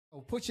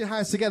Put your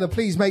hands together,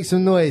 please make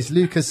some noise.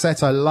 Lukas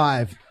Setto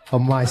live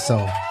on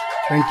Mi-Soul.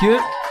 Thank you.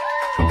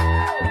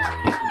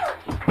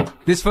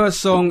 This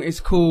first song is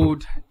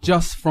called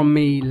Just From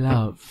Me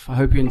Love. I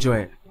hope you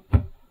enjoy it.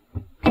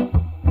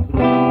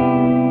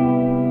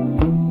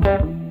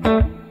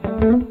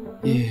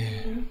 Yeah.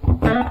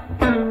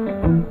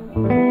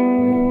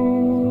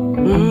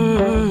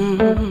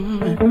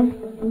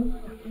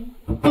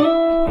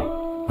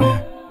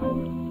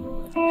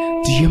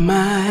 Do you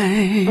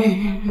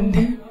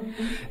mind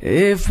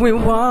if we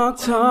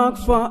talk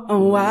for a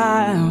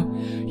while?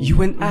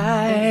 You and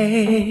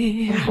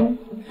I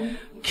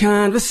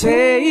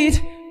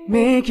conversate,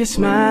 make you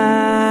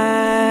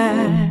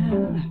smile.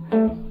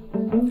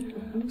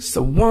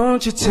 So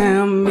won't you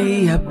tell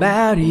me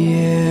about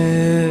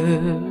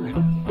you?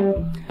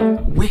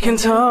 We can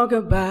talk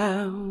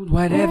about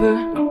whatever.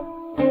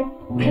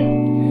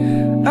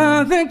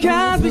 Other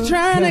guys be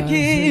trying to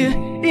get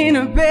in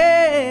a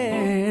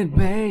bed,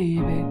 baby,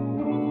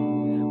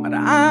 but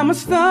I'ma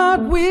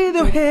start with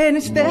your head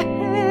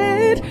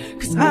instead,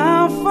 'cause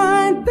I'll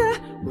find the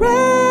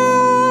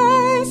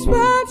right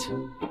spot.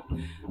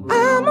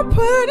 I'ma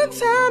put in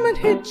time and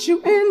hit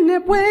you in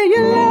that way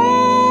you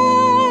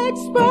like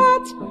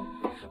spot.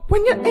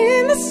 When you're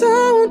in the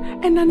zone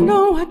and I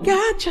know I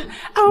got you,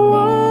 I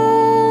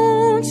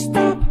won't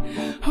stop.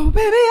 Oh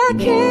baby, I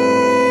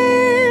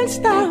can't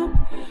stop.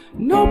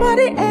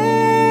 Nobody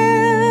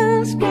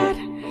else got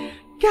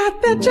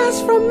that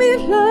just from me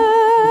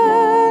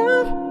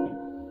love.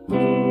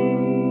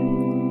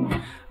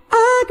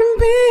 I can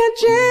be a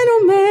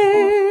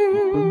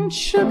gentleman,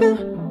 sugar.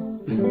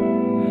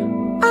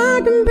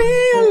 I can be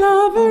a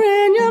lover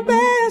and your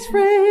best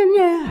friend,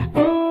 yeah.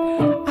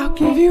 I'll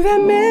give you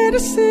that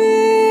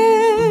medicine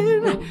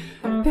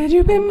that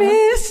you've been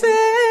missing.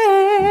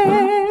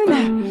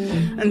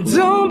 And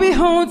don't be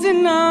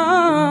holding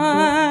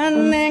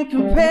on and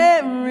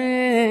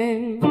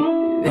comparing.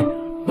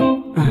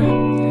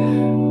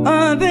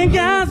 Other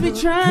guys be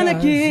trying to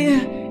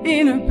get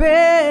in a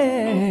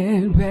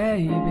bed,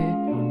 baby,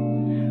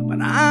 but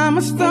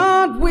I'ma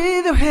start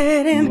with your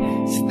head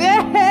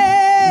instead.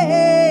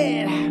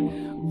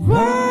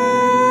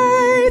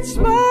 Right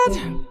spot.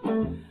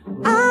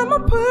 I'ma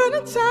put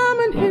in time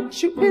and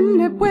hit you in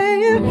that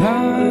way.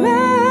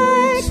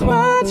 Right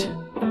spot.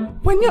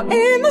 When you're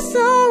in the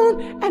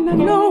zone and I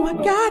know I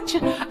got you,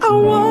 I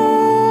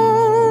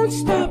won't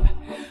stop.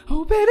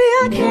 Oh baby,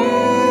 I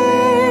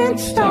can't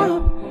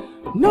stop.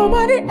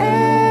 Nobody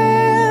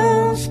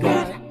else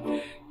got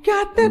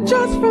that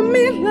just from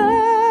me love.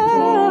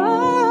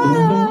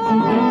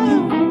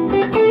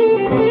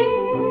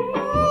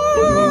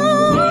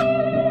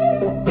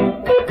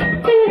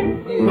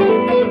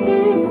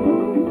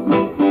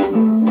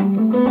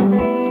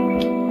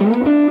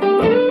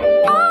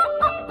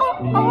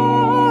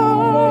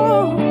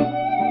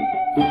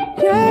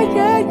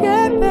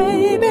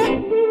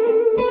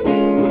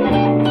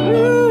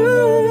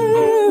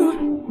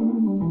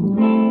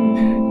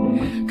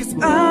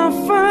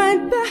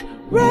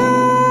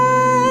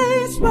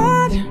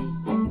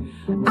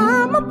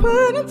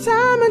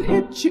 Time and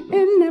hit you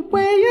in that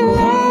way you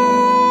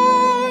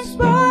like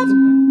spot.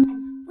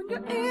 When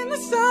you're in the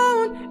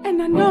zone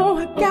and I know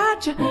I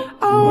got you,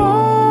 I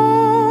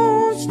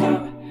won't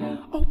stop.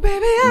 Oh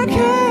baby, I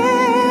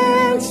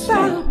can't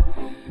stop.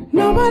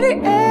 Nobody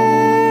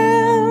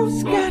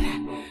else got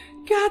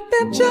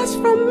that just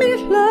from me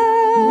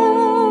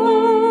love.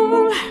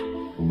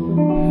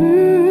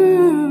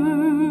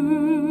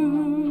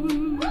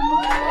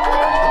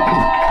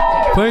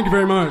 Thank you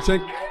very much.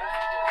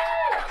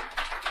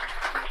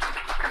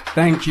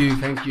 Thank you,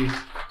 thank you.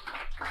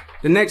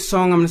 The next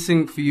song I'm going to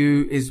sing for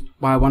you is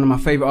by one of my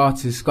favourite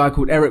artists, a guy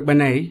called Eric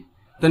Benet.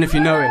 Don't know if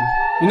you know him.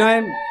 You know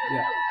him?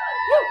 Yeah.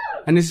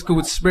 And this is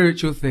called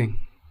Spiritual Thing.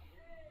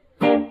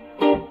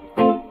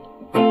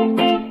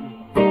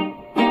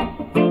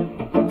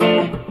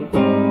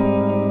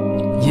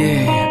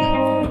 Yeah.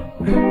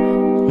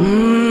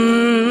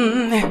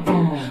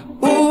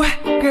 Ooh,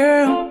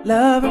 girl,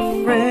 love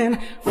a friend.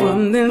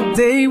 From the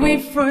day we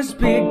first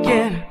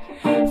began,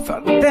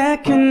 felt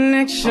that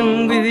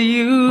connection with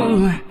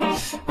you.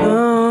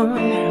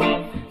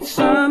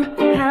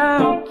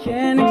 Somehow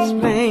can't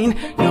explain.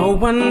 No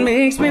one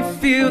makes me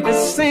feel the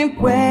same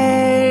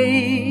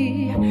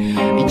way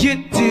you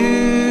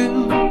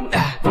do.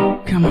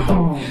 Come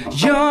on.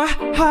 Your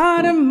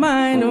heart and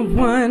mine are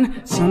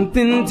one.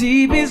 Something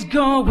deep is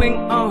going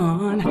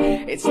on.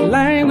 It's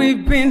like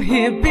we've been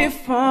here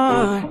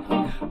before.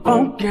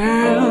 Oh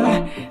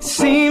girl,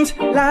 seems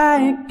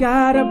like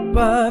God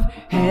above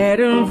had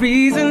a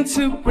reason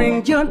to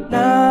bring your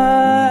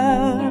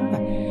love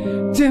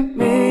to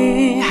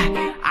me.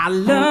 I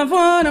love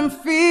what I'm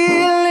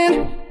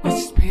feeling, a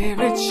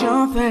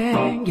spiritual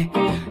thing.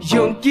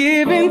 You're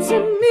giving to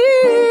me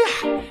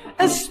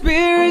a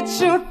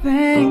spiritual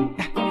thing.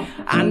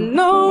 I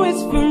know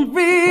it's for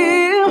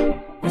real,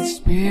 a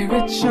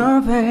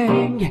spiritual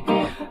thing,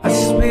 a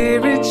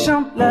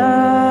spiritual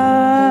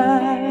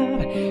love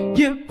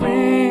you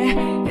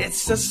bring.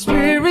 It's a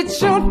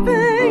spiritual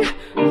thing,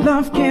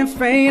 Love can't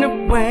fade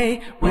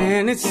away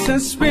when it's a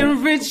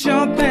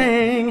spiritual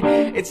thing.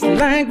 It's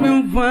like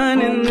we're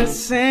one and the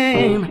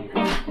same.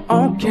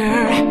 Oh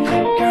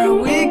girl,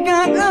 we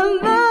got a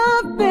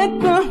love that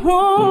the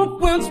whole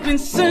world's been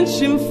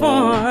searching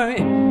for.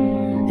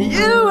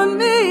 You and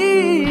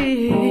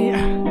me,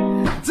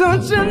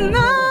 don't you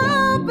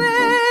know,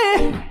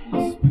 babe?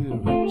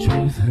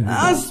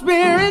 A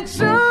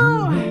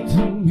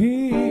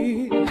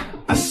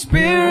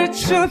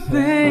spiritual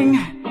thing.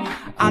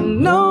 I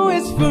know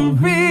it's for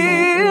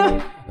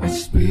real. A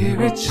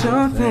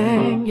spiritual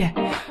thing, yeah.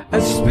 A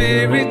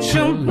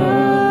spiritual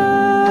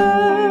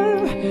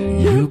love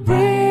you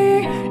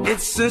bring.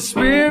 It's a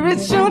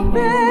spiritual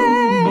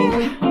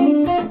thing.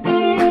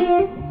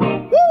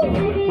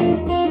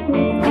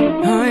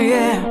 Oh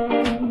yeah.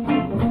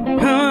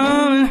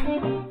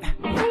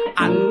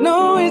 I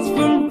know it's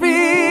for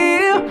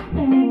real.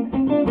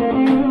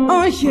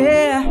 Oh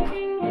yeah.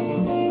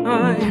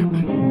 Oh yeah.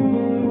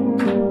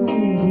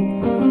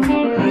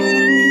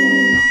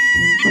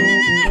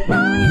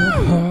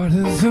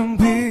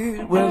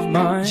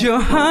 Your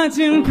heart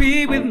can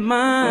be with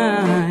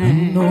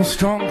mine. No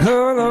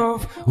stronger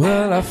love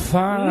will I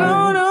find.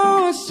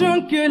 No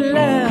stronger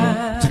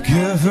love.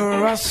 Together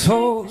our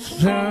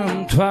souls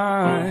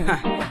entwine.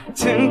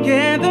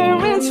 Together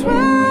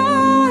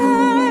entwine.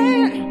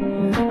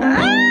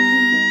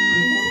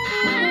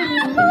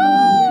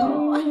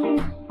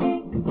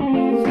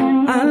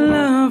 I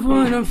love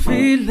what I'm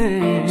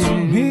feeling. To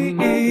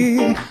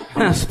me,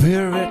 a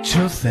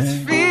spiritual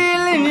thing.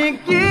 Feeling you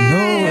give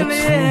no, it's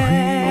for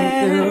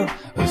real.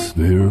 A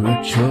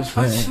spiritual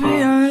thing. I'm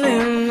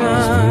feeling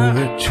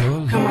spiritual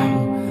love.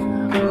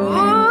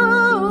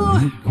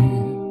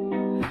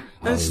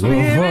 A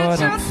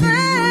spiritual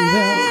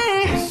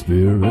thing. A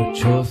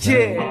spiritual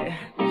thing. Yeah.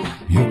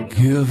 You're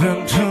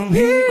giving to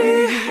me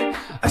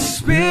a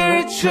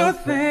spiritual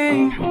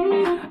thing.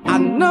 I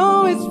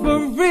know it's for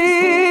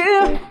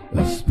real.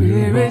 A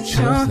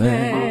spiritual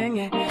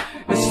thing.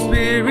 A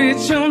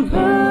spiritual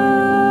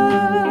love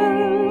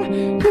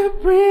you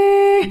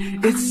bring.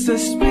 It's a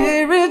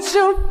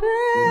spiritual thing.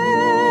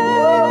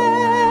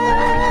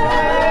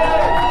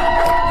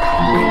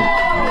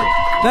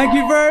 Thank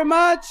you very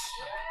much.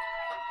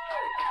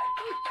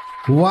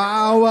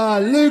 Wow,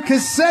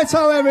 Lukas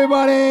Setto,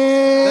 everybody.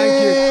 Thank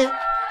you.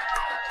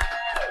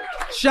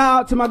 Shout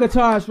out to my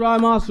guitarist,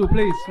 Ryan Marshall,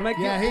 please.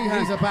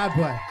 He's a bad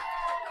boy.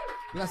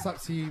 That's up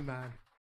to you, man.